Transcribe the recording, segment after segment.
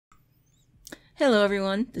Hello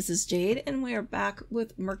everyone, this is Jade and we are back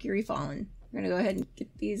with Mercury Fallen. We're gonna go ahead and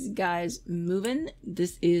get these guys moving.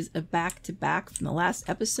 This is a back-to-back from the last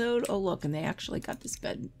episode. Oh look, and they actually got this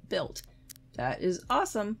bed built. That is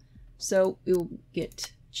awesome. So we will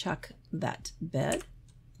chuck that bed.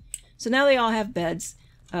 So now they all have beds.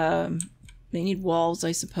 They need walls,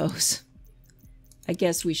 I suppose. I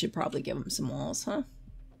guess we should probably give them some walls, huh?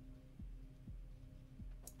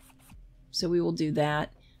 So we will do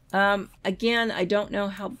that. Again, I don't know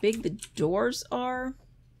how big the doors are.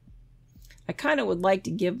 I kind of would like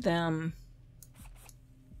to give them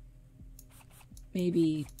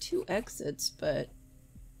maybe 2 exits, but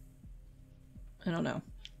I don't know.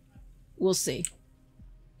 We'll see.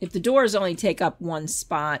 If the doors only take up 1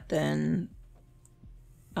 spot, then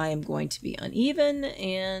I am going to be uneven,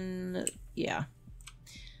 and yeah.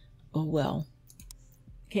 Oh well.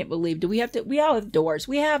 Can't believe, we all have doors.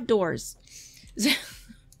 We have doors.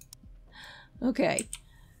 Okay.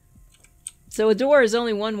 So a door is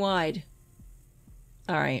only 1 wide.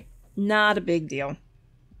 Alright. Not a big deal.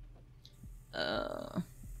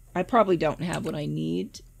 I probably don't have what I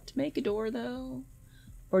need to make a door, though.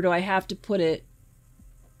 Or do I have to put it...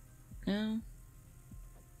 No.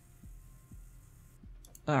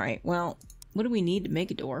 Alright, well, what do we need to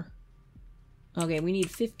make a door? Okay, we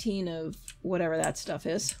need 15 of whatever that stuff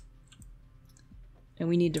is. And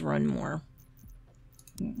we need to run more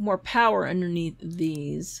power underneath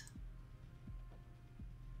these.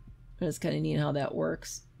 That's kind of neat how that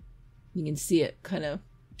works. You can see it kind of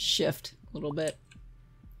shift a little bit.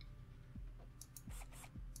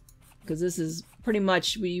 Because this is pretty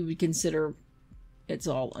much what you would consider it's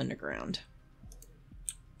all underground.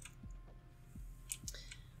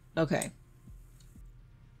 Okay.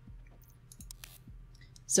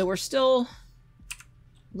 So we're still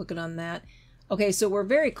looking on that. Okay, so we're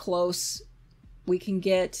very close. We can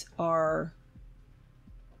get our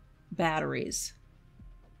batteries.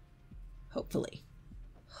 Hopefully.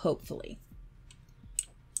 Hopefully.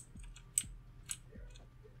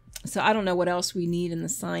 So I don't know what else we need in the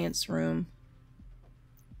science room.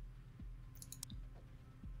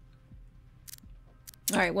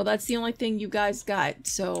 Alright, well that's the only thing you guys got.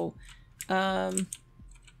 So,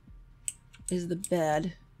 is the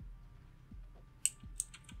bed.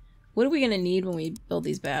 What are we going to need when we build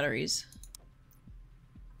these batteries?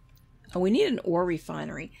 Oh, we need an ore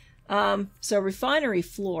refinery. So refinery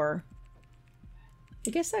floor. I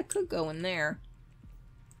guess that could go in there.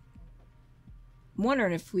 I'm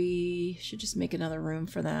wondering if we should just make another room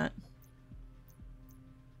for that.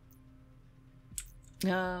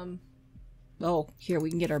 Oh, here, we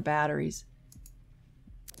can get our batteries.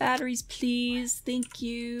 Batteries, please. Thank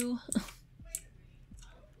you.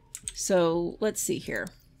 So, let's see here.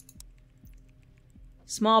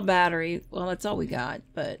 Small battery. Well, that's all we got,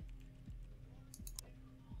 but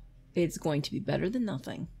it's going to be better than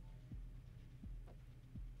nothing.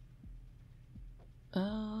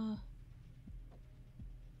 Well,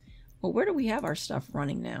 where do we have our stuff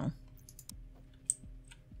running now?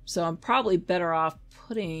 So I'm probably better off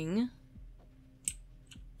putting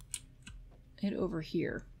it over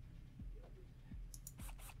here.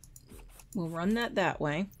 We'll run that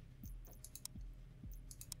way.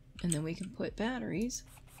 And then we can put batteries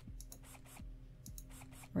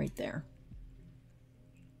right there.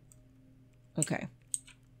 Okay.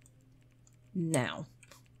 Now,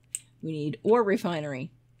 we need ore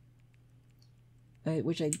refinery,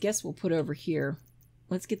 which I guess we'll put over here.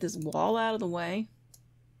 Let's get this wall out of the way.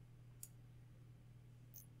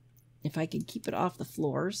 If I can keep it off the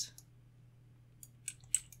floors.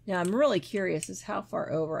 Now, I'm really curious as how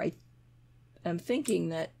far over. I'm thinking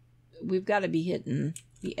that we've got to be hitting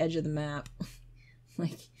the edge of the map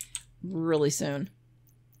like really soon.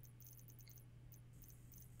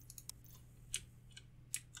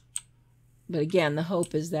 But again, the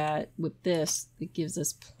hope is that with this, it gives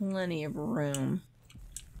us plenty of room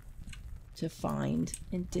to find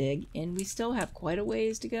and dig. And we still have quite a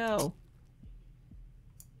ways to go.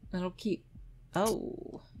 That'll keep...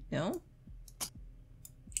 Oh, no?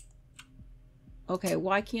 Okay,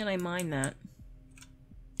 why can't I mine that?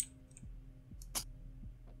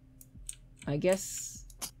 I guess...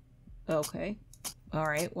 Okay.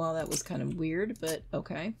 Alright, well that was kind of weird, but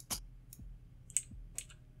okay.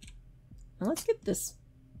 Now let's get this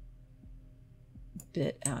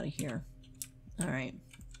bit out of here. Alright.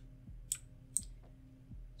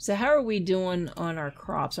 So how are we doing on our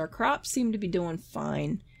crops? Our crops seem to be doing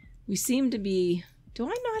fine. We seem to be... Do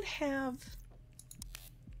I not have...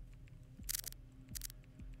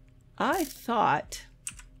 I thought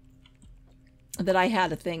that I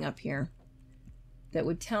had a thing up here that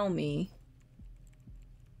would tell me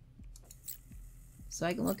So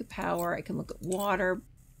I can look at power, I can look at water.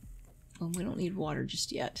 Oh, we don't need water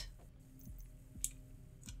just yet.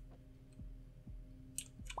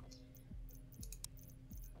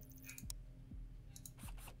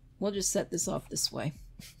 We'll just set this off this way.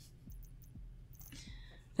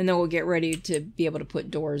 And then we'll get ready to be able to put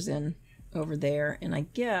doors in over there. And I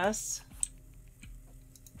guess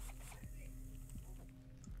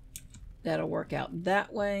that'll work out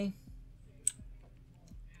that way.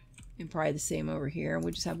 And probably the same over here.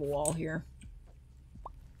 We'll just have a wall here.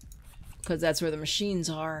 Because that's where the machines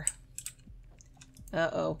are.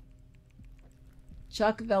 Uh-oh.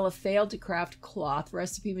 Chakavella failed to craft cloth.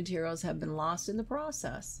 Recipe materials have been lost in the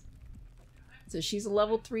process. So she's a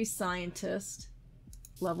level 3 scientist.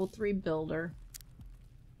 Level 3 builder.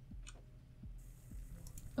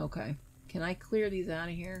 Okay. Can I clear these out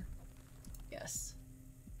of here? Yes.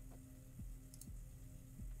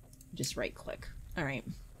 Just right click. Alright.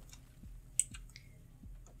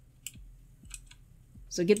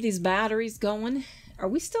 So get these batteries going. Are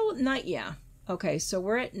we still at night? Yeah. Okay, so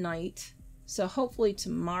we're at night. So hopefully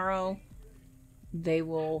tomorrow they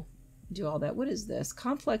will do all that. What is this?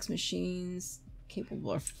 Complex machines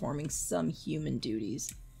capable of performing some human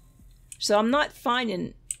duties. So I'm not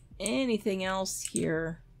finding anything else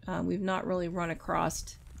here. We've not really run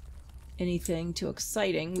across anything too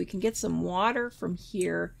exciting. We can get some water from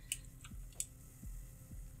here.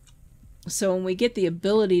 So when we get the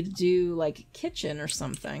ability to do like a kitchen or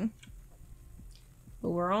something.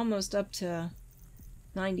 But we're almost up to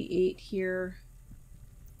 98 here.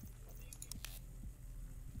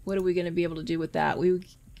 What are we going to be able to do with that?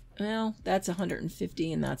 Well, that's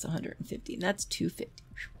 150 and that's 150 and that's 250.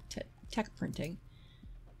 Tech printing.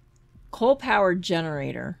 Coal powered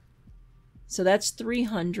generator. So that's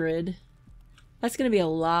 300. That's going to be a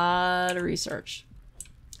lot of research.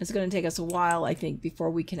 It's going to take us a while, I think, before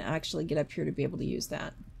we can actually get up here to be able to use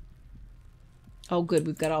that. Oh, good.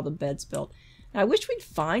 We've got all the beds built. Now, I wish we'd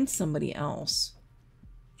find somebody else.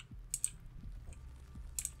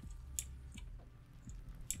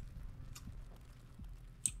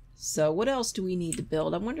 So what else do we need to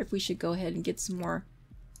build? I wonder if we should go ahead and get some more.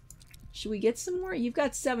 Should we get some more? You've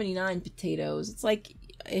got 79 potatoes. It's like,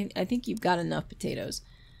 I think you've got enough potatoes.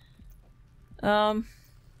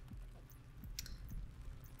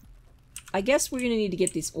 I guess we're going to need to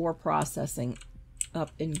get these ore processing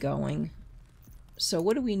up and going. So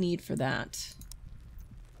what do we need for that?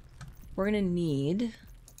 We're going to need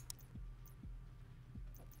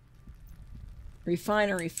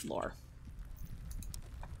refinery floor.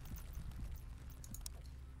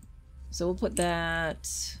 So we'll put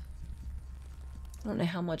that. I don't know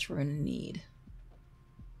how much we're going to need.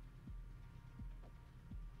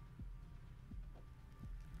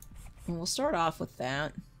 And we'll start off with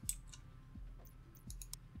that.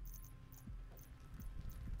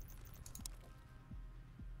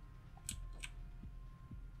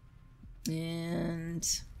 And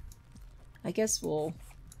I guess we'll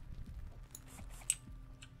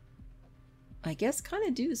kind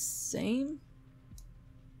of do the same.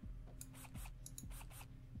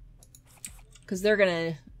 Because they're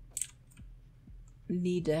going to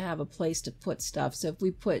need to have a place to put stuff. So if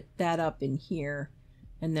we put that up in here,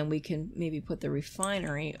 and then we can maybe put the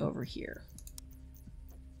refinery over here.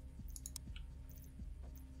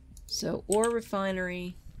 So, ore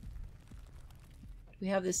refinery. We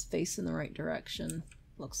have this facing the right direction.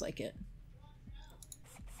 Looks like it.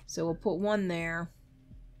 So we'll put one there.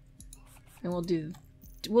 And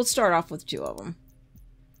we'll start off with 2 of them.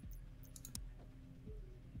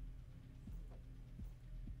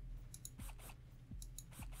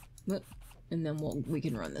 And then we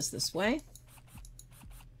can run this way.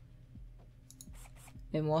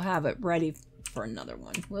 And we'll have it ready for another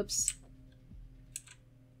one. Whoops.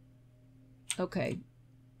 Okay.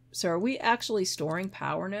 So are we actually storing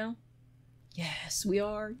power now? Yes, we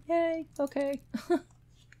are. Yay. Okay.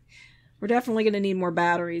 We're definitely going to need more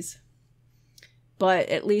batteries. But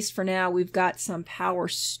at least for now, we've got some power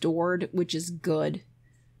stored, which is good.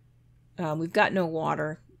 We've got no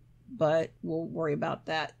water, but we'll worry about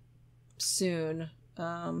that soon.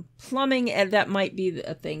 Plumbing, and that might be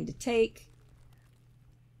a thing to take.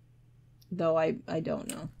 Though I don't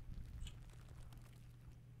know.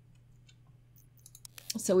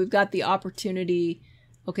 So we've got the opportunity.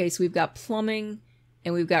 Okay, so we've got plumbing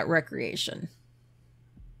and we've got recreation.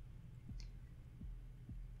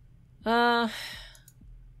 Because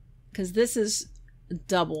this is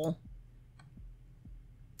double.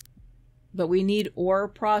 But we need ore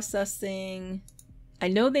processing. I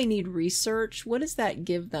know they need research. What does that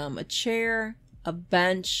give them? A chair, a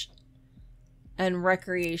bench, and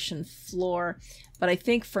recreation floor. But I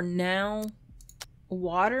think for now,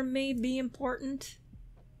 water may be important.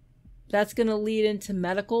 That's going to lead into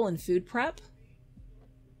medical and food prep.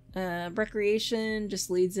 Recreation just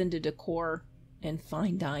leads into decor and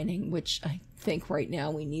fine dining, which I think right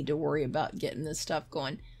now we need to worry about getting this stuff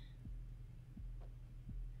going.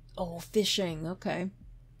 Oh, fishing. Okay.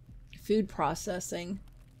 Food processing.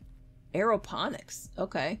 Aeroponics.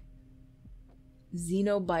 Okay.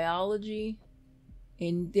 Xenobiology.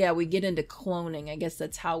 And yeah, we get into cloning. I guess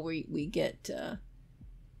that's how we get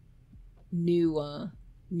new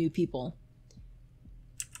people.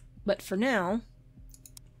 But for now,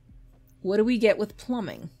 what do we get with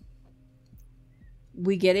plumbing?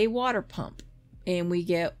 We get a water pump and we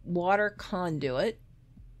get water conduit.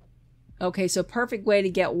 Okay, so perfect way to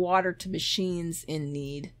get water to machines in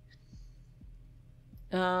need.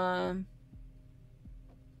 It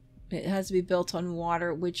has to be built on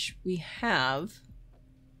water, which we have.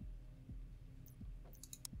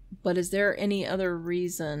 But is there any other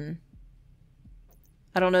reason?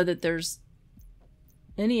 I don't know that there's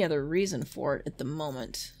any other reason for it at the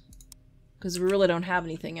moment, because we really don't have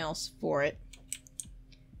anything else for it.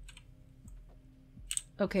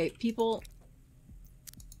 Okay, people,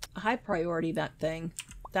 high priority that thing.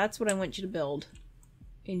 That's what I want you to build.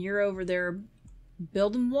 And you're over there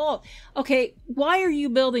building walls. Okay, why are you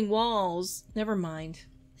building walls? Never mind.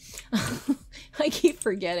 I keep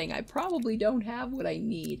forgetting. I probably don't have what I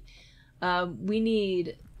need. We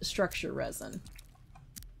need structure resin.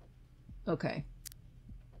 Okay.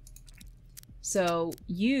 So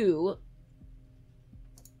you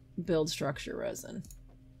build structure resin.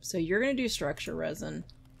 So you're going to do structure resin.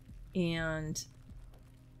 And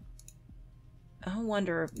I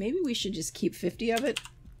wonder, maybe we should just keep 50 of it?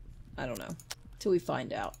 I don't know. Till we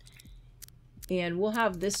find out. And we'll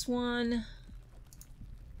have this one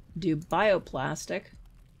do bioplastic.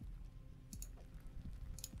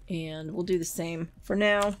 And we'll do the same for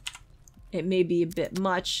now. It may be a bit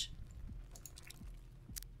much.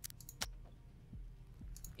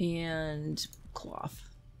 And cloth.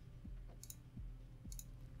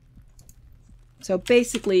 So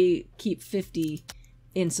basically keep 50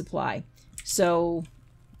 in supply. So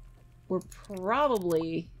we're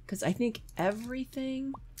probably, because I think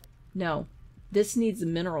everything, no, this needs a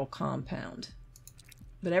mineral compound,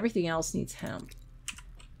 but everything else needs hemp.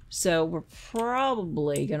 So we're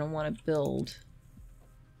probably going to want to build,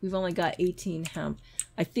 we've only got 18 hemp.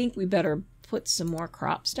 I think we better put some more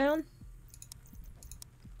crops down.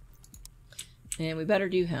 And we better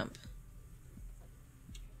do hemp.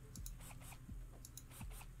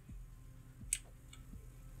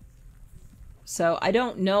 So I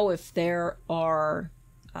don't know if there are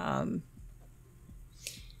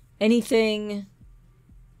anything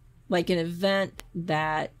like an event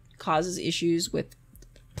that causes issues with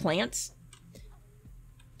plants.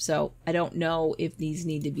 So I don't know if these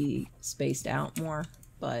need to be spaced out more.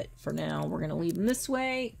 But for now, we're going to leave them this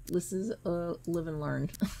way. This is a live and learn.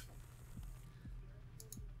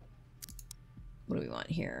 What do we want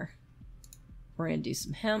here? We're going to do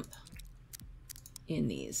some hemp in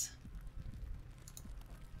these.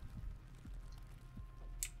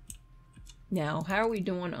 Now, how are we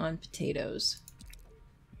doing on potatoes?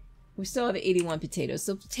 We still have 81 potatoes.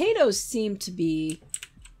 So potatoes seem to be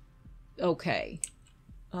okay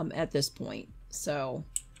at this point. So,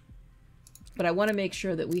 but I want to make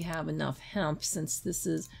sure that we have enough hemp since this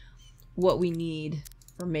is what we need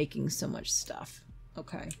for making so much stuff.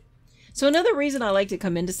 Okay. So another reason I like to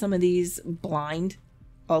come into some of these blind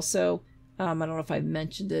also, I don't know if I've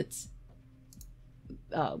mentioned it,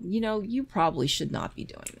 you know, you probably should not be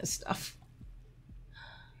doing this stuff.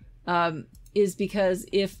 Is because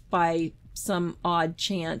if by some odd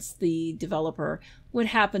chance the developer would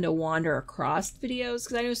happen to wander across videos,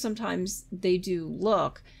 because I know sometimes they do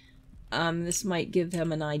look, this might give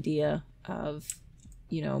them an idea of,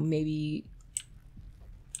 you know, maybe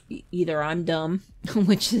either I'm dumb,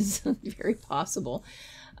 which is very possible,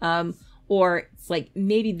 or it's like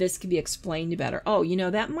maybe this could be explained better. Oh, you know,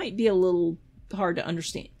 that might be a little hard to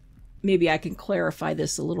understand. Maybe I can clarify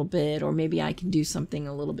this a little bit, or maybe I can do something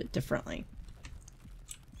a little bit differently.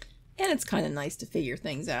 And it's kind of nice to figure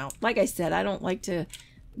things out. Like I said, I don't like to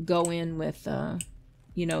go in with,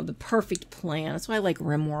 you know, the perfect plan. That's why I like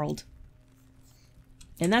RimWorld.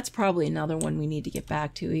 And that's probably another one we need to get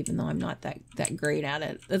back to, even though I'm not that great at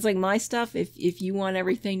it. It's like my stuff, if you want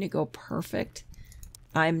everything to go perfect,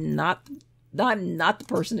 I'm not the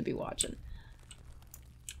person to be watching.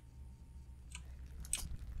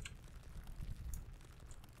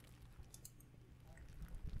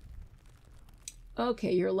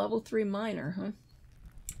 Okay, you're a level 3 miner, huh?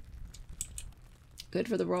 Good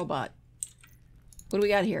for the robot. What do we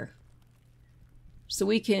got here? So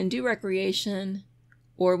we can do recreation,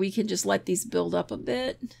 or we can just let these build up a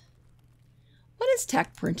bit. What does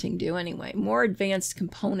tech printing do anyway? More advanced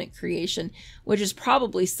component creation, which is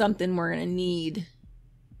probably something we're going to need.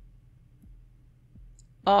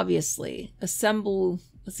 Obviously. Assemble,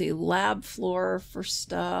 let's see, lab floor for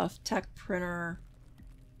stuff, tech printer,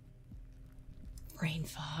 brain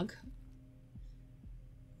fog,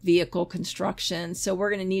 vehicle construction. So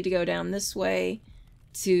we're going to need to go down this way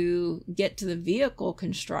to get to the vehicle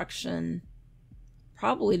construction,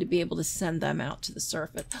 probably to be able to send them out to the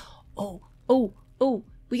surface. Oh,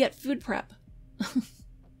 we got food prep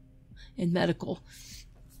and medical.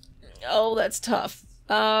 Oh, that's tough.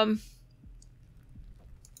 That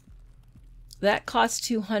costs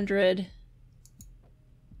 200.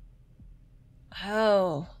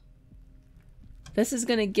 Oh. This is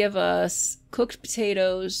going to give us cooked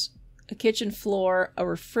potatoes, a kitchen floor, a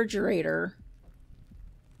refrigerator,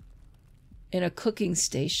 and a cooking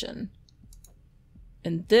station.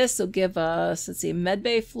 And this will give us, let's see, a med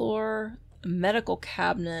bay floor, a medical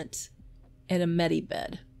cabinet, and a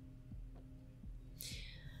medibed.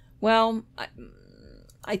 Well,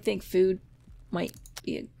 I think food might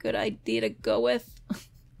be a good idea to go with.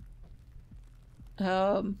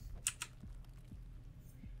 And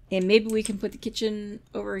maybe we can put the kitchen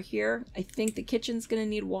over here. I think the kitchen's going to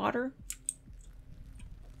need water.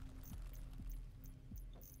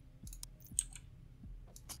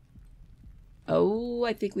 Oh,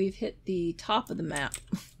 I think we've hit the top of the map.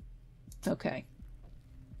 Okay.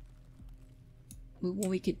 Well,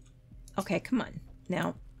 we could... Okay, come on.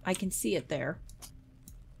 Now, I can see it there.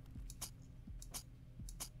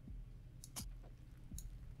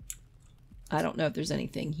 I don't know if there's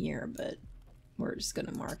anything here, but we're just going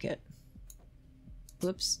to mark it.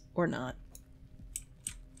 Whoops, or not.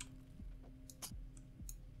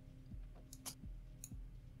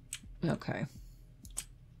 Okay.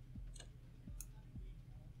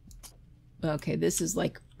 Okay, this is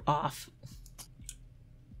like off.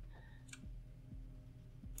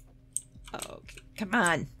 Okay, come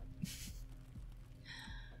on.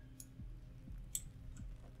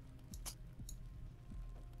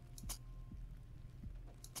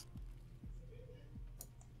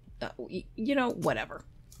 You know, whatever.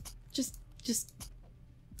 Just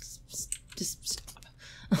stop.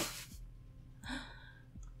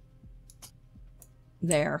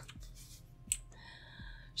 There.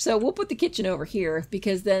 So we'll put the kitchen over here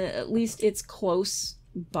because then at least it's close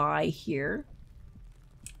by here.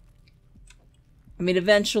 I mean,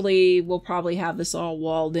 eventually we'll probably have this all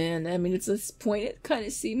walled in. I mean, at this point, it kind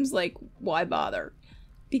of seems like, why bother?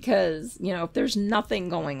 Because, you know, if there's nothing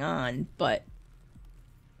going on, but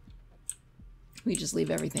we just leave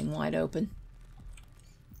everything wide open.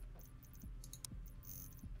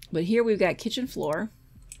 But here we've got kitchen floor.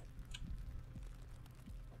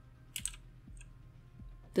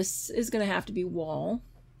 This is going to have to be wall.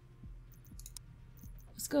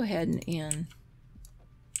 Let's go ahead and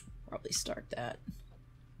probably start that.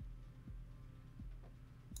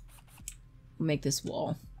 We'll make this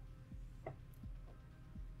wall.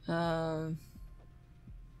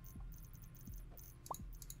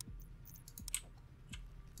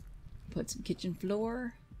 Put some kitchen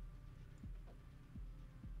floor.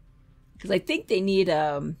 Because I think they need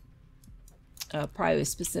probably a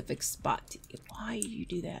specific spot. Why do you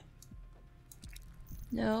do that?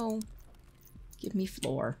 No. Give me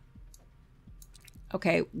floor.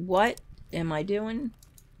 Okay, what am I doing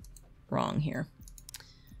wrong here?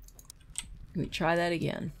 Let me try that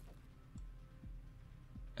again.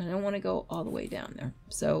 I don't want to go all the way down there.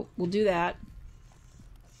 So we'll do that.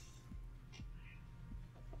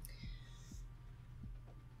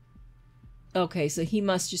 Okay, so he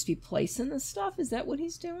must just be placing the stuff. Is that what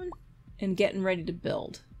he's doing? And getting ready to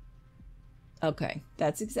build. Okay,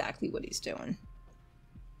 that's exactly what he's doing.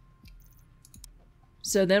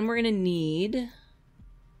 So then we're going to need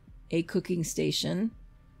a cooking station.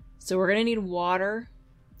 So we're going to need water.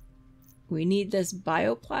 We need this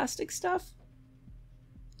bioplastic stuff.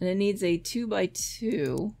 And it needs a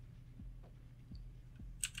 2x2.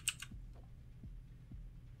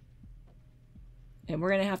 And we're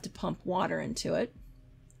going to have to pump water into it.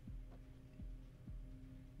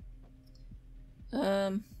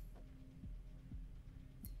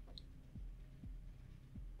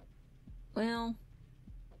 Well,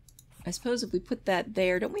 I suppose if we put that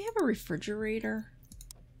there, don't we have a refrigerator?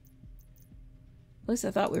 At least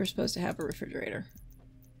I thought we were supposed to have a refrigerator.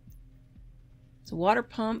 It's a water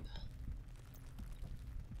pump.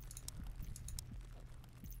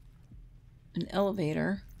 An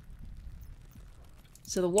elevator.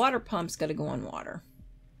 So the water pump's got to go on water.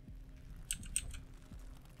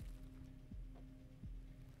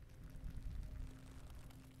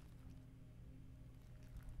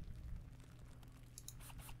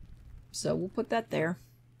 So we'll put that there.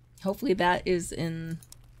 Hopefully that is in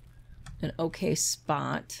an okay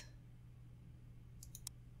spot.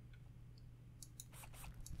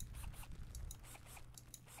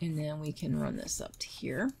 And then we can run this up to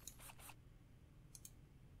here.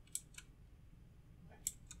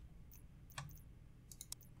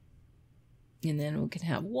 And then we can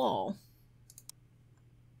have wall.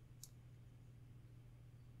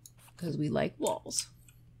 Because we like walls.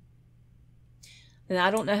 And I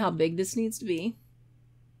don't know how big this needs to be.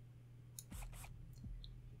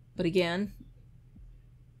 But again,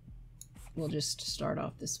 we'll just start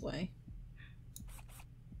off this way.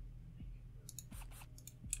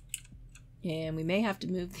 And we may have to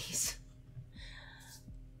move these.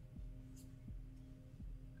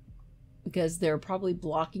 Because they're probably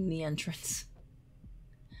blocking the entrance.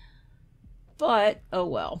 But, oh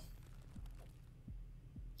well.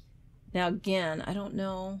 Now again, I don't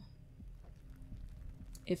know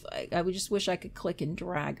if I would just wish I could click and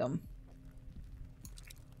drag them.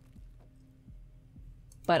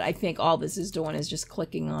 But I think all this is doing is just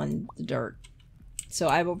clicking on the dirt. So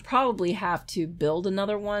I will probably have to build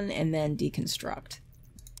another one and then deconstruct.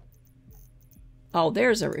 Oh,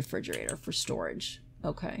 there's a refrigerator for storage.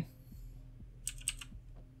 Okay.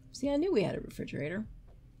 See, I knew we had a refrigerator.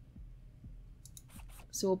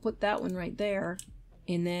 So we'll put that one right there.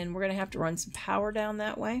 And then we're going to have to run some power down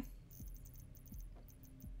that way.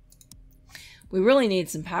 We really need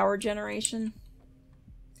some power generation.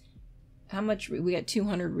 How much? We got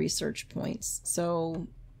 200 research points. So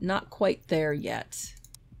not quite there yet.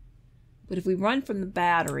 But if we run from the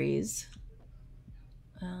batteries,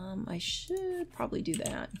 I should probably do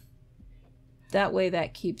that. That way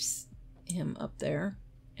that keeps him up there.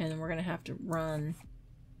 And then we're going to have to run,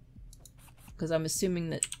 because I'm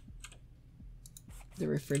assuming that the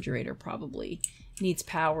refrigerator probably needs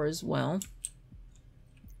power as well.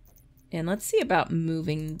 And let's see about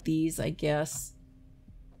moving these, I guess.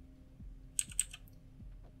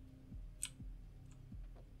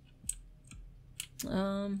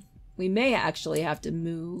 We may actually have to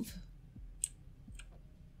move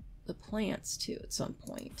the plants too at some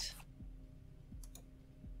point.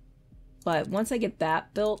 But once I get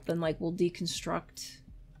that built, then like we'll deconstruct.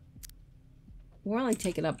 We're only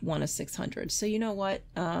taking up 1 of 600. So you know what?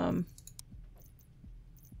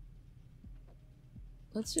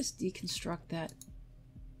 Let's just deconstruct that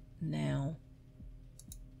now.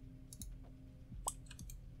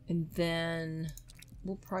 And then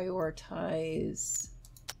we'll prioritize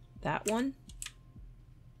that one.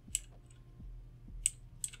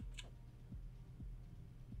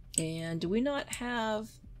 And do we not have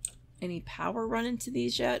any power run into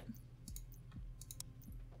these yet?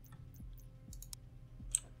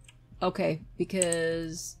 Okay,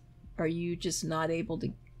 because are you just not able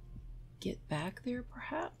to get back there,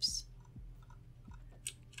 perhaps?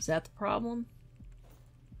 Is that the problem?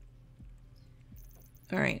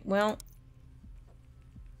 All right, well,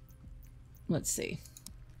 let's see.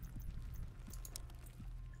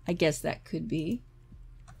 I guess that could be.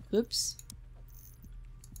 Oops.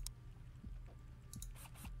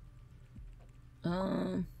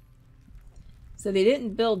 So they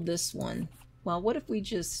didn't build this one. Well, what if we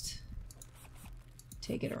just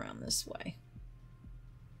take it around this way?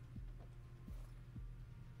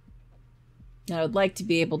 Now, I would like to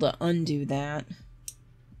be able to undo that.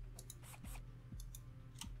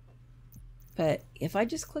 But if I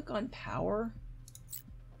just click on power,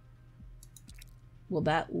 will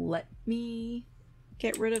that let me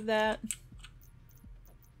get rid of that?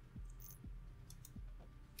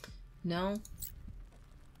 No.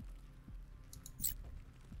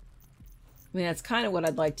 I mean, that's kind of what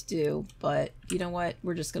I'd like to do, but you know what?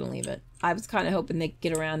 We're just going to leave it. I was kind of hoping they'd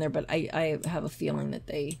get around there, but I have a feeling that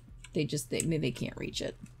they maybe they can't reach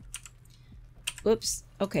it. Whoops.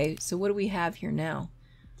 Okay, so what do we have here now?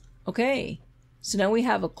 Okay, so now we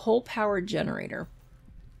have a coal-powered generator.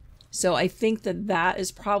 So I think that that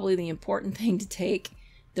is probably the important thing to take,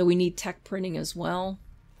 though we need tech printing as well.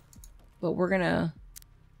 But we're gonna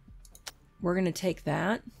take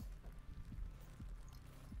that.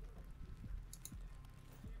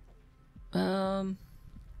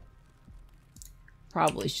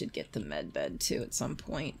 Probably should get the med bed too at some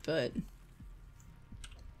point, but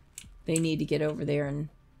they need to get over there and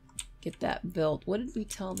get that built. What did we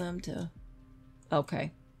tell them to?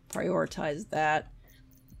 Okay, prioritize that.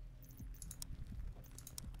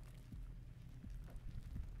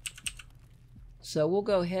 So we'll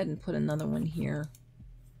go ahead and put another one here.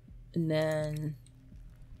 And then,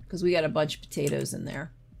 because we got a bunch of potatoes in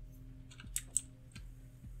there.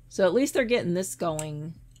 So at least they're getting this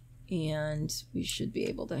going, and we should be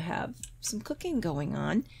able to have some cooking going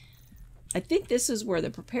on. I think this is where the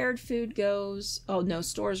prepared food goes. Oh no,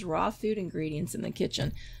 stores raw food ingredients in the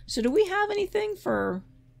kitchen. So do we have anything for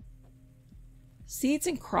seeds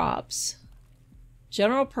and crops?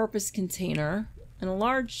 General purpose container and a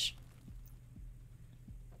large...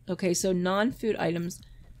 Okay, so non-food items.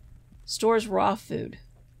 Stores raw food.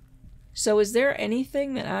 So is there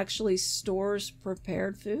anything that actually stores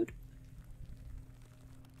prepared food?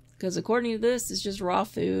 Because according to this, it's just raw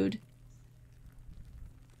food.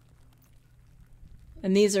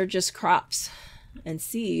 And these are just crops and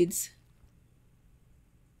seeds.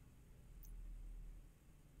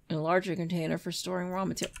 And a larger container for storing raw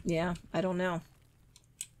material. Yeah, I don't know.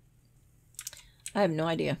 I have no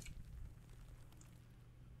idea.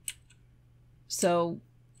 So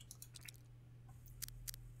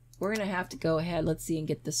we're going to have to go ahead, let's see, and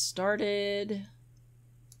get this started.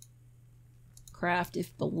 Craft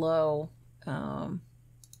if below, I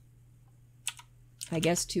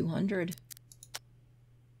guess 200.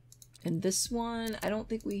 And this one, I don't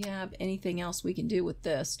think we have anything else we can do with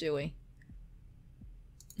this, do we?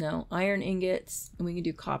 No, iron ingots, and we can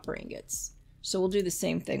do copper ingots. So we'll do the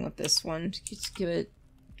same thing with this one. Just give it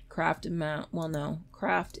craft amount. Well, no,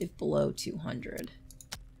 craft if below 200.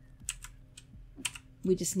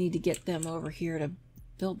 We just need to get them over here to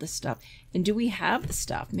build this stuff. And do we have the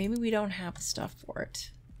stuff? Maybe we don't have the stuff for it.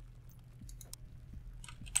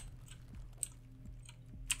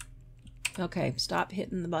 Okay, stop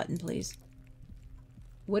hitting the button, please.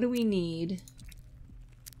 What do we need?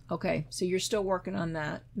 Okay, so you're still working on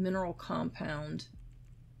that. Mineral compound.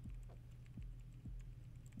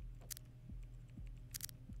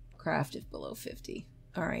 Craft if below 50.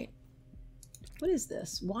 All right. What is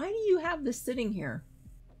this? Why do you have this sitting here?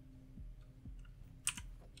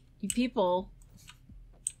 You people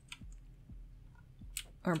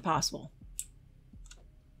are impossible.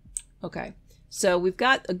 Okay. So we've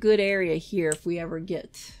got a good area here if we ever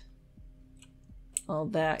get all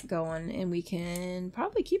that going. And we can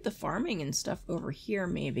probably keep the farming and stuff over here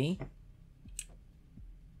maybe.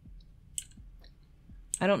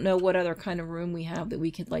 I don't know what other kind of room we have that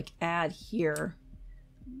we could like add here.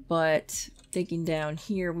 But thinking down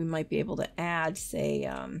here we might be able to add, say,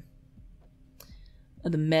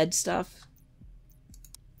 the med stuff.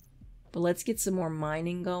 But let's get some more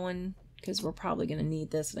mining going, because we're probably going to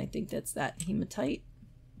need this, and I think that's that hematite.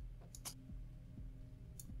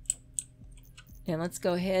 And let's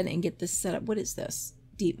go ahead and get this set up. What is this?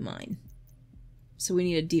 Deep mine. So we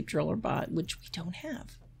need a deep driller bot, which we don't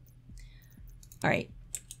have. All right.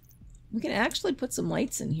 We can actually put some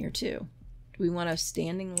lights in here too. Do we want a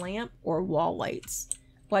standing lamp or wall lights?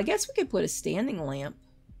 Well, I guess we could put a standing lamp,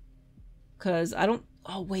 because I don't...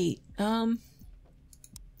 Oh, wait.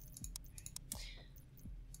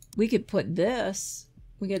 We could put this.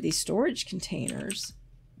 We got these storage containers.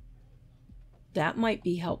 That might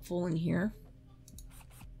be helpful in here.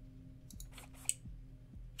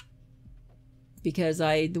 Because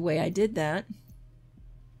the way I did that.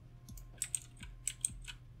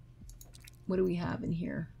 What do we have in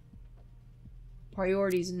here?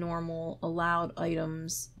 Priorities normal, allowed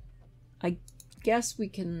items. I guess we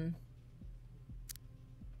can...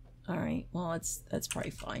 Alright, well, that's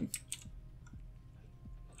probably fine.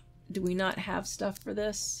 Do we not have stuff for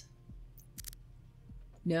this?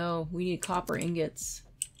 No, we need copper ingots.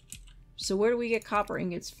 So where do we get copper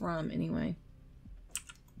ingots from anyway?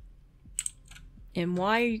 And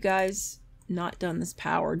why are you guys not done this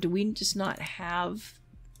power? Do we just not have...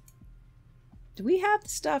 Do we have the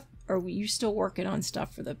stuff? Or are you still working on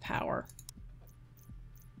stuff for the power?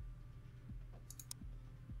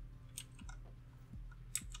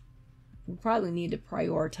 We probably need to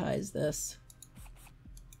prioritize this.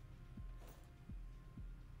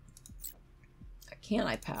 Can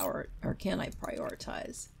I power it, or can I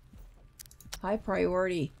prioritize? High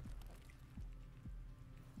priority.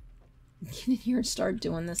 Get in here and start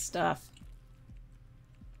doing this stuff.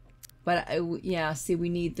 But yeah, see, we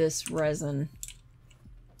need this resin.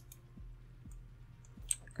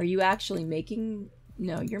 Are you actually making...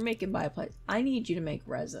 No, you're making bioplastic. I need you to make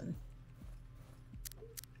resin.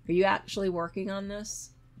 Are you actually working on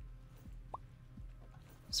this?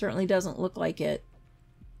 Certainly doesn't look like it.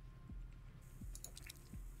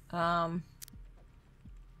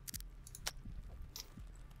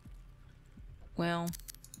 Well,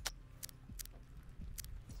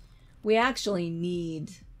 we actually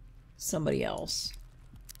need somebody else.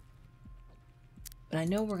 But I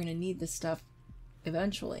know we're going to need this stuff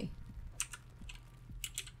eventually.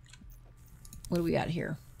 What do we got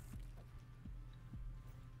here?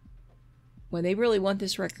 Well, they really want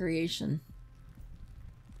this recreation.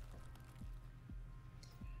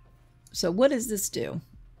 So what does this do?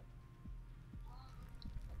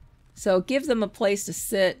 So give them a place to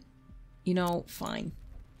sit. You know, fine.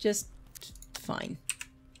 Just fine.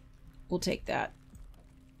 We'll take that.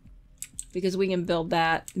 Because we can build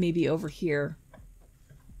that maybe over here.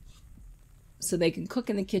 So they can cook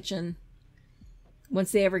in the kitchen.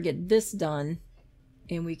 Once they ever get this done,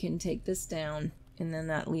 and we can take this down, and then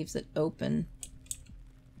that leaves it open.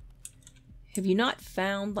 Have you not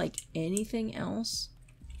found, like, anything else?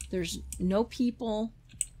 There's no people.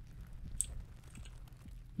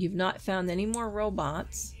 You've not found any more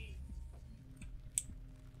robots.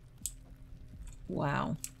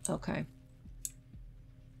 Wow. Okay.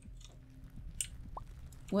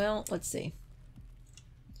 Well, let's see.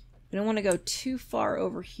 We don't want to go too far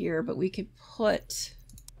over here, but we could put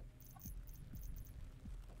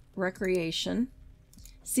recreation.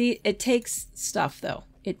 See, it takes stuff, though.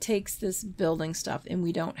 It takes this building stuff, and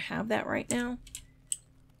we don't have that right now.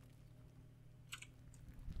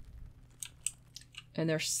 And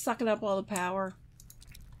they're sucking up all the power.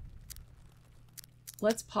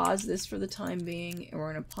 Let's pause this for the time being, and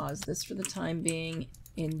we're going to pause this for the time being,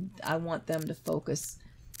 and I want them to focus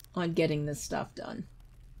on getting this stuff done.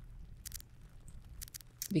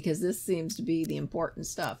 Because this seems to be the important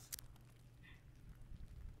stuff.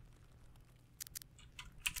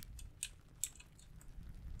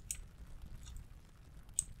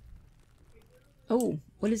 Oh,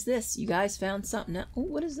 what is this? You guys found something else? Oh,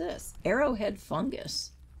 what is this? Arrowhead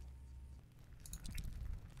fungus.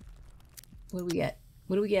 What do we get?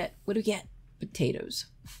 What do we get? What do we get? Potatoes.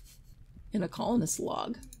 In a colonist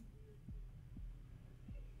log.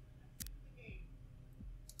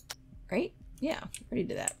 Right? Yeah, already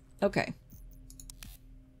did that. Okay.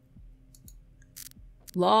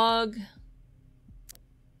 Log.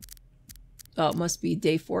 Oh, it must be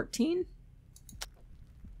day 14.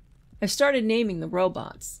 I've started naming the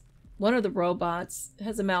robots. One of the robots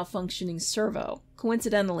has a malfunctioning servo,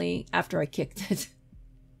 coincidentally, after I kicked it.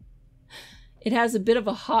 It has a bit of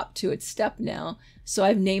a hop to its step now, so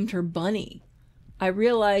I've named her Bunny. I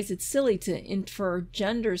realize it's silly to infer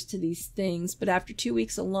genders to these things, but after 2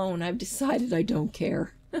 weeks alone, I've decided I don't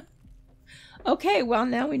care. Okay, well,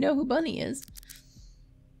 now we know who Bunny is.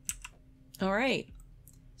 All right.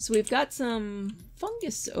 So we've got some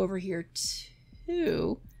fungus over here,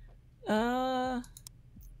 too. Well,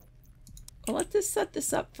 let's set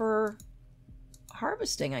this up for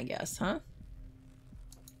harvesting, I guess, huh?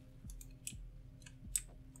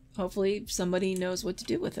 Hopefully somebody knows what to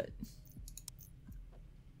do with it.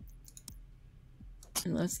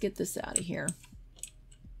 And let's get this out of here.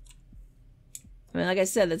 I mean, like I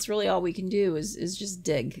said, that's really all we can do is just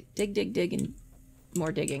dig. Dig, dig, dig, and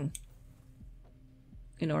more digging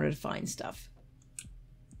in order to find stuff.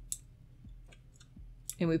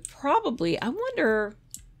 And we probably, I wonder,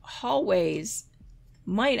 hallways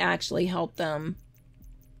might actually help them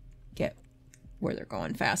get where they're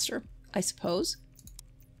going faster, I suppose.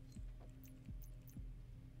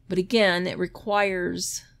 But again, it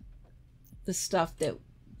requires the stuff that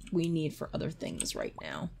we need for other things right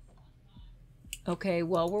now. Okay,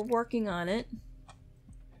 well, we're working on it.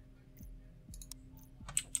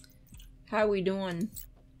 How are we doing?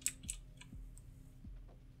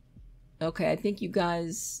 Okay, I think you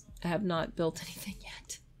guys have not built anything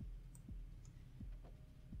yet.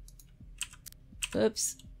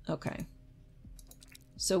 Oops. Okay.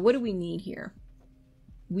 So what do we need here?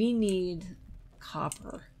 We need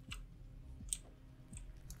copper.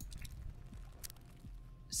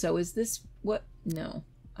 So is this what? No.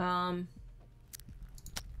 I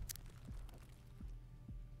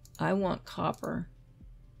want copper.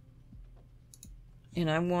 And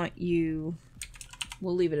I want you...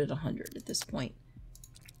 We'll leave it at 100 at this point.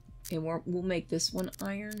 And we'll make this one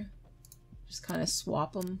iron. Just kind of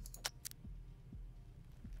swap them.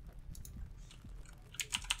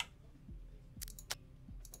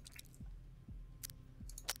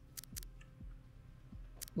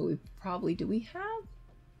 But we probably... Do we have...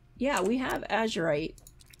 Yeah, we have azurite.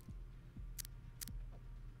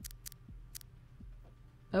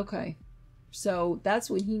 Okay. So that's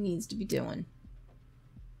what he needs to be doing.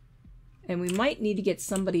 And we might need to get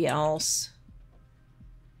somebody else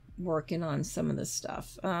working on some of this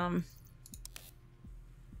stuff.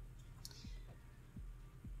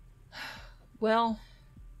 Well,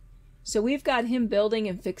 so we've got him building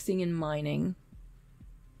and fixing and mining.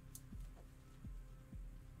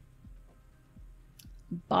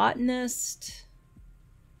 Botanist.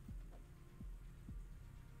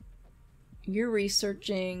 You're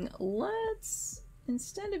researching. Let's,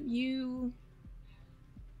 instead of you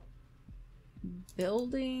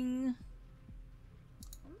building,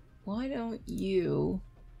 why don't you,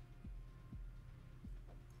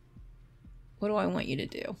 what do I want you to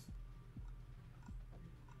do?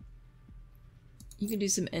 You can do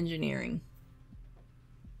some engineering.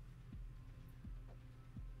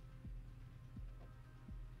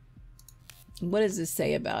 What does this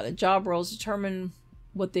say about it? Job roles determine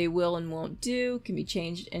what they will and won't do, can be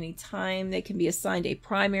changed at any time. They can be assigned a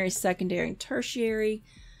primary, secondary, and tertiary.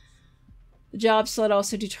 The job slot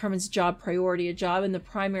also determines job priority. A job in the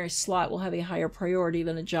primary slot will have a higher priority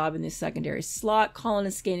than a job in the secondary slot.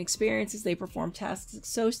 Colonists gain experience as they perform tasks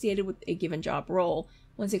associated with a given job role.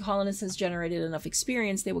 Once a colonist has generated enough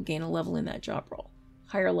experience, they will gain a level in that job role.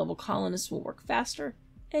 Higher level colonists will work faster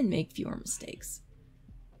and make fewer mistakes.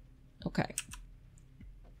 Okay.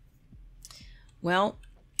 Well,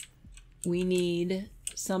 we need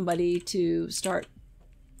somebody to start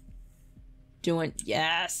doing...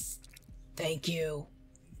 Yes! Thank you.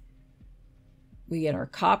 We get our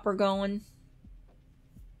copper going.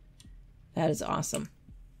 That is awesome.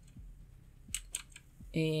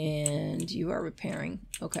 And you are repairing.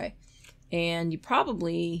 Okay. And you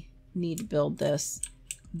probably need to build this,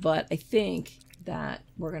 but I think that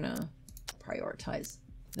we're going to prioritize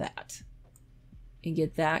that and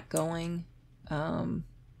get that going.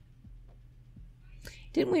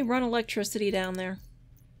 Didn't we run electricity down there?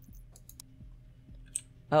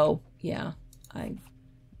 Oh, yeah. I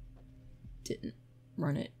didn't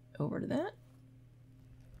run it over to that.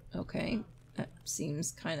 Okay. That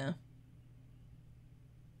seems kind of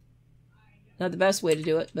not the best way to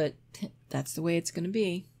do it, but that's the way it's going to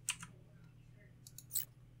be.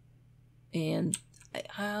 And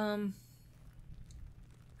I'm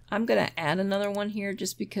going to add another one here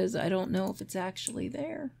just because I don't know if it's actually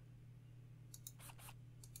there.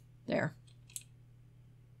 There.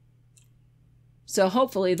 So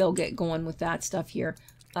hopefully they'll get going with that stuff here.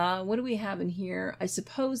 What do we have in here? I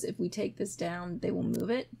suppose if we take this down, they will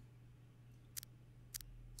move it.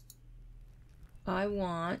 I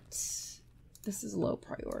want... This is low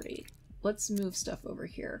priority. Let's move stuff over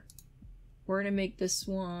here. We're going to make this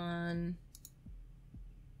one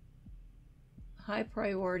high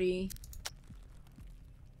priority.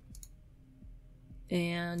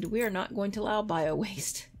 And we are not going to allow bio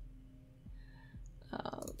waste.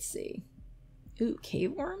 Let's see. Ooh,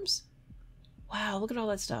 cave worms? Wow, look at all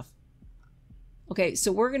that stuff. Okay,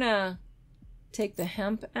 so we're going to take the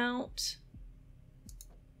hemp out.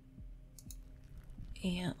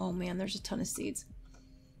 And, oh man, there's a ton of seeds.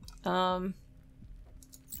 Let's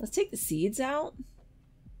take the seeds out.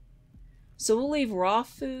 So we'll leave raw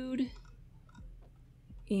food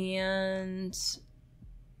and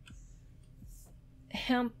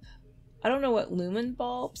hemp. I don't know what lumen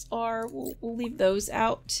bulbs are. We'll leave those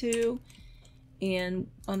out too. And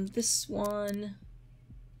on this one,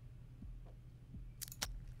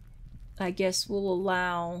 I guess we'll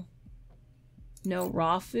allow no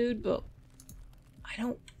raw food, but I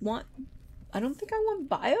don't think I want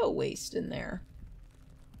bio waste in there.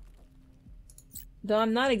 Though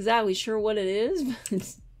I'm not exactly sure what it is.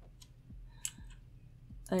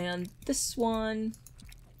 And this one,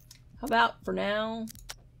 how about for now,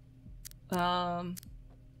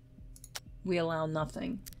 we allow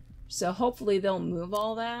nothing. So hopefully they'll move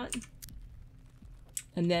all that.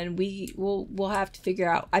 And then we'll have to figure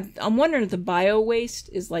out. I'm wondering if the bio waste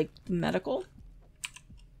is like the medical.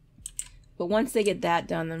 But once they get that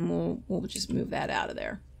done, then we'll just move that out of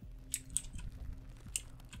there.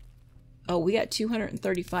 Oh, we got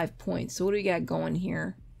 235 points. So what do we got going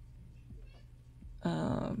here?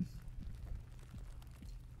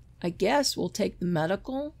 I guess we'll take the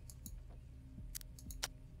medical.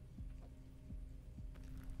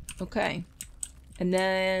 Okay. And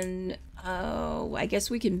then, I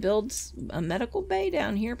guess we can build a medical bay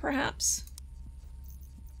down here, perhaps.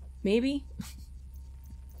 Maybe.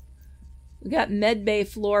 We got med bay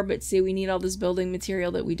floor, but see, we need all this building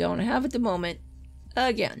material that we don't have at the moment.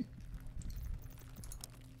 Again.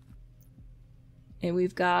 And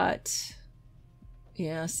we've got...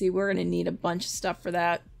 Yeah, see, we're going to need a bunch of stuff for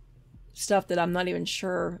that. Stuff that I'm not even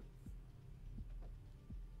sure.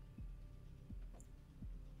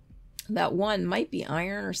 That one might be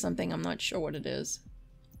iron or something. I'm not sure what it is.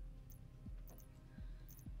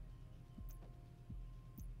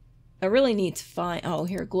 I really need to find... Oh,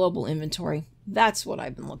 here, global inventory. That's what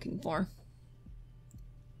I've been looking for.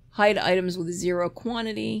 Hide items with 0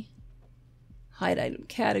 quantity. Hide item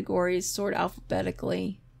categories. Sort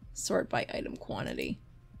alphabetically. Sort by item quantity.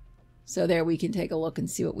 So there we can take a look and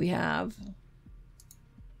see what we have.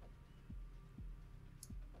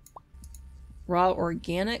 Raw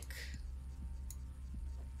organic.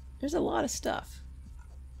 There's a lot of stuff.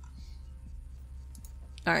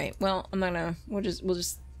 Alright, well, I'm not gonna... We'll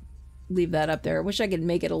just leave that up there. I wish I could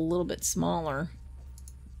make it a little bit smaller.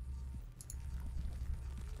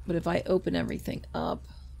 But if I open everything up,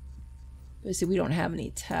 you see we don't have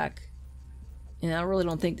any tech. And I really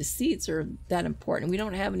don't think the seats are that important. We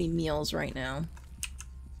don't have any meals right now.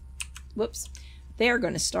 Whoops. They are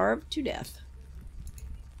going to starve to death.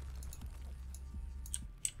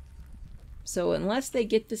 So unless they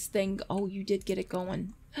get this thing... Oh, you did get it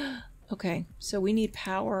going. Okay, so we need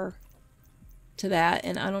power to that.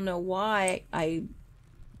 And I don't know why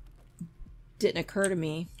didn't occur to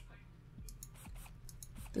me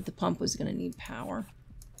that the pump was going to need power.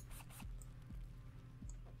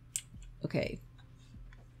 Okay.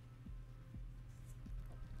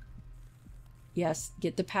 Yes,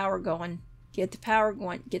 get the power going. Get the power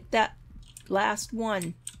going. Get that last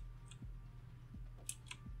one.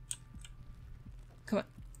 Come on.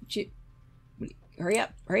 Hurry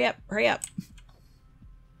up, hurry up, hurry up.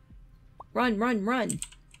 Run, run, run.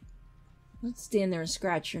 Don't stand there and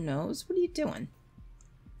scratch your nose. What are you doing?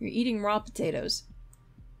 You're eating raw potatoes.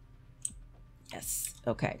 Yes,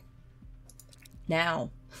 okay.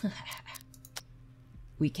 Now,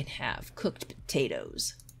 we can have cooked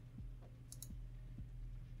potatoes.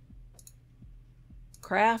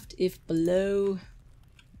 Craft if below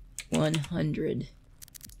 100.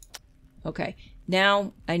 Okay,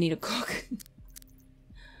 now I need a cook.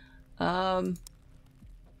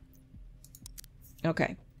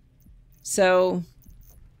 Okay. So,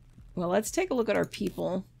 well, let's take a look at our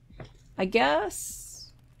people. I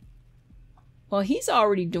guess, well, he's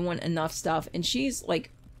already doing enough stuff, and she's,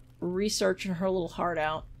 like, researching her little heart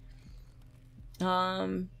out.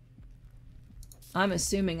 I'm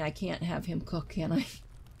assuming I can't have him cook, can I?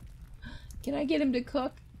 Can I get him to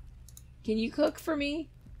cook? Can you cook for me?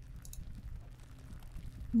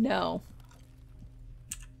 No.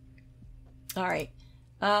 Alright.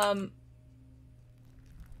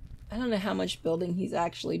 I don't know how much building he's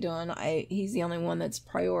actually doing. He's the only one that's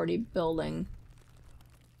priority building.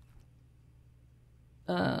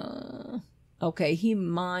 Okay, he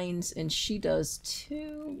mines and she does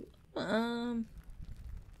too.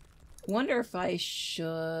 Wonder if I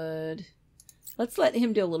should... Let's let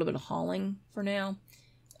him do a little bit of hauling for now.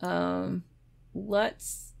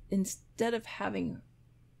 Let's, instead of having...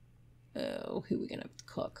 Oh, who are we gonna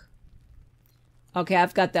cook? Okay,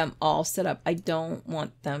 I've got them all set up. I don't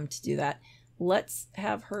want them to do that. Let's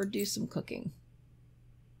have her do some cooking.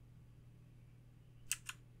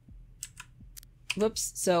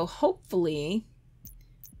 Whoops. So hopefully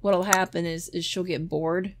what'll happen is she'll get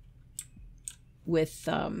bored with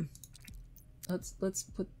let's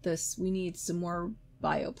put this. We need some more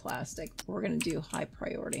bioplastic. We're gonna do high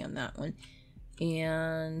priority on that one.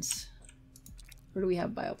 And where do we have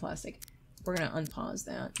bioplastic? We're gonna unpause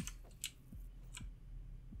that.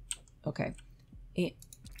 Okay. And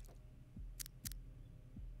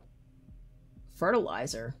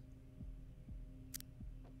fertilizer.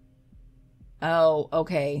 Oh,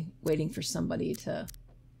 okay. Waiting for somebody to...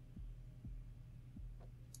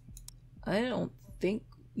 I don't think...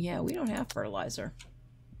 Yeah, we don't have fertilizer.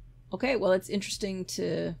 Okay, well, it's interesting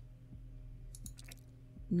to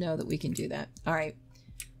know that we can do that. Alright.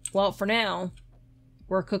 Well, for now,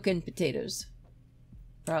 we're cooking potatoes.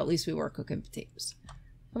 Or at least we were cooking potatoes.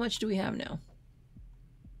 How much do we have now?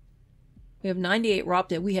 We have 98 raw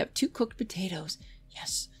potatoes. We have 2 cooked potatoes.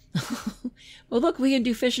 Yes. Well, look, we can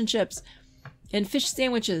do fish and chips. And fish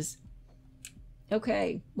sandwiches.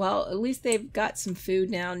 Okay. Well, at least they've got some food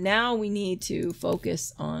now. Now we need to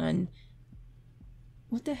focus on...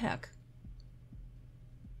 What the heck?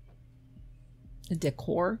 A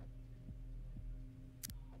decor?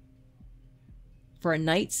 For a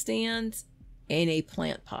nightstand and a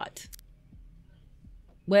plant pot.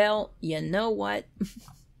 Well, you know what?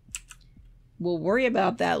 We'll worry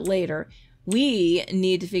about that later. We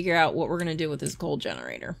need to figure out what we're going to do with this coal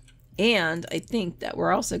generator. And I think that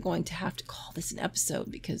we're also going to have to call this an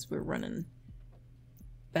episode because we're running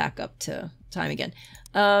back up to time again.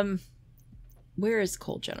 Where is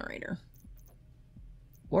coal generator?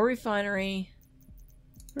 War refinery.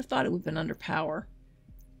 I would have thought it would have been under power.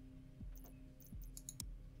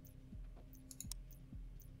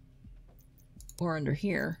 Or under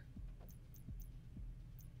here.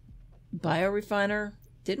 Biorefiner.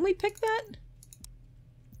 Didn't we pick that?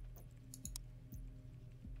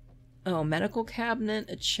 Oh, medical cabinet,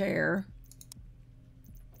 a chair.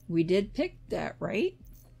 We did pick that, right?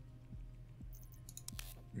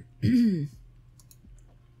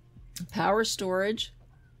 Power storage.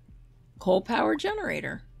 Coal power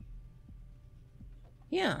generator.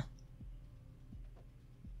 Yeah.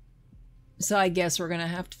 So I guess we're going to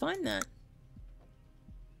have to find that.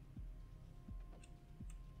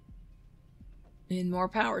 And more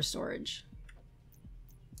power storage.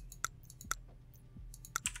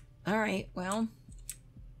 All right, well.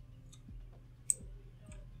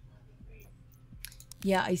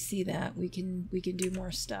 Yeah, I see that. We can do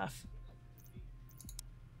more stuff.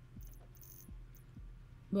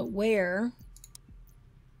 But where?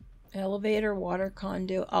 Elevator, water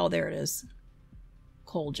conduit. Oh, there it is.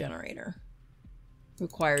 Coal generator.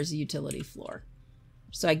 Requires a utility floor.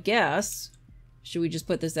 So I guess, should we just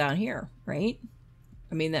put this down here, right?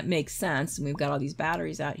 I mean, that makes sense. And we've got all these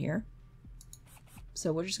batteries out here.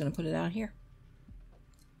 So we're just going to put it out here.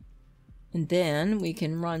 And then we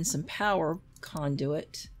can run some power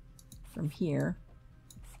conduit from here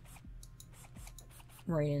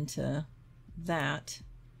right into that.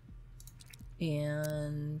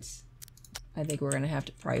 And I think we're going to have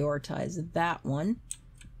to prioritize that one.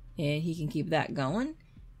 And he can keep that going.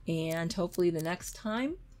 And hopefully the next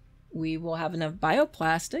time we will have enough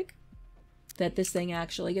bioplastic that this thing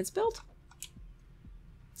actually gets built.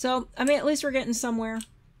 So, I mean, at least we're getting somewhere.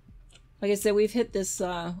 Like I said, we've hit this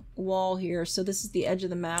wall here. So this is the edge of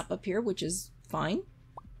the map up here, which is fine.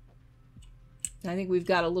 I think we've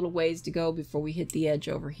got a little ways to go before we hit the edge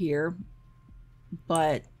over here.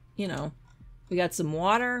 But, you know, we got some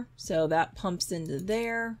water, so that pumps into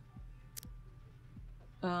there.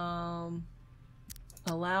 Allowed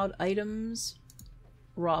items,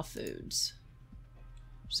 raw foods.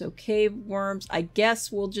 So cave worms, I guess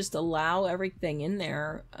we'll just allow everything in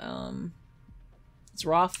there. It's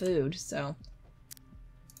raw food, so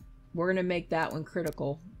we're going to make that one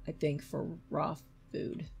critical, I think, for raw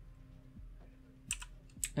food.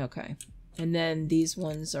 Okay. And then these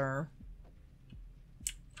ones are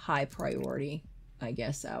high priority, I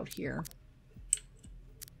guess, out here.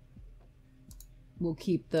 We'll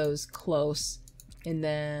keep those close, and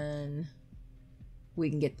then we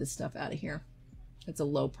can get this stuff out of here. It's a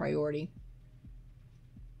low priority.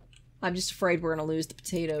 I'm just afraid we're going to lose the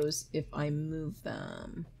potatoes if I move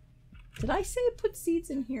them. Did I say put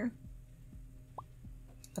seeds in here?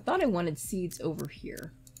 I thought I wanted seeds over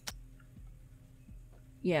here.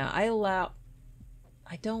 Yeah, I allow...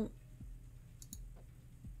 I don't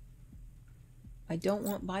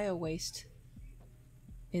want bio waste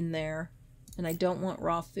in there. And I don't want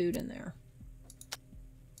raw food in there.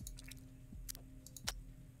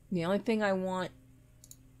 The only thing I want...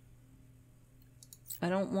 I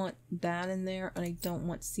don't want that in there, and I don't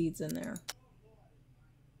want seeds in there.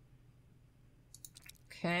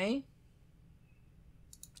 Okay.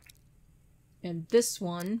 And this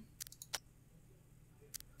one,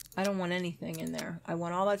 I don't want anything in there. I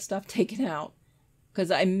want all that stuff taken out. Because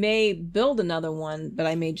I may build another one, but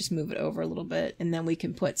I may just move it over a little bit, and then we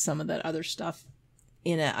can put some of that other stuff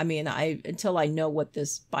in it. I mean, until I know what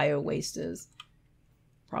this bio waste is,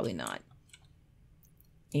 probably not.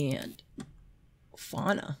 And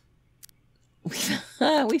fauna.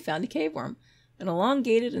 We found a cave worm, an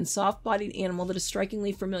elongated and soft-bodied animal that is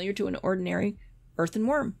strikingly familiar to an ordinary earthen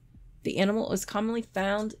worm. The animal is commonly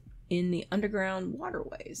found in the underground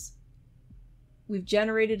waterways. We've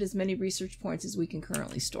generated as many research points as we can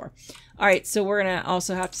currently store. All right, so we're going to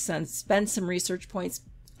also have to spend some research points,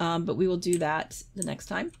 but we will do that the next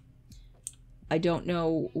time. I don't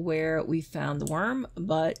know where we found the worm,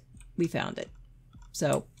 but we found it.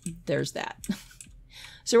 So there's that.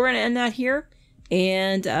 So we're going to end that here,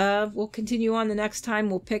 and we'll continue on the next time.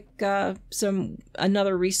 We'll pick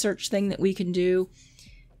another research thing that we can do,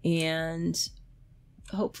 and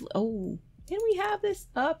hopefully... Oh, can we have this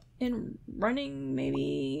up and running?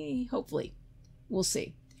 Maybe, hopefully. We'll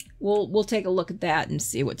see. We'll take a look at that and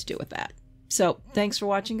see what to do with that. So thanks for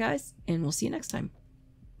watching, guys, and we'll see you next time.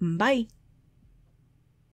 Bye.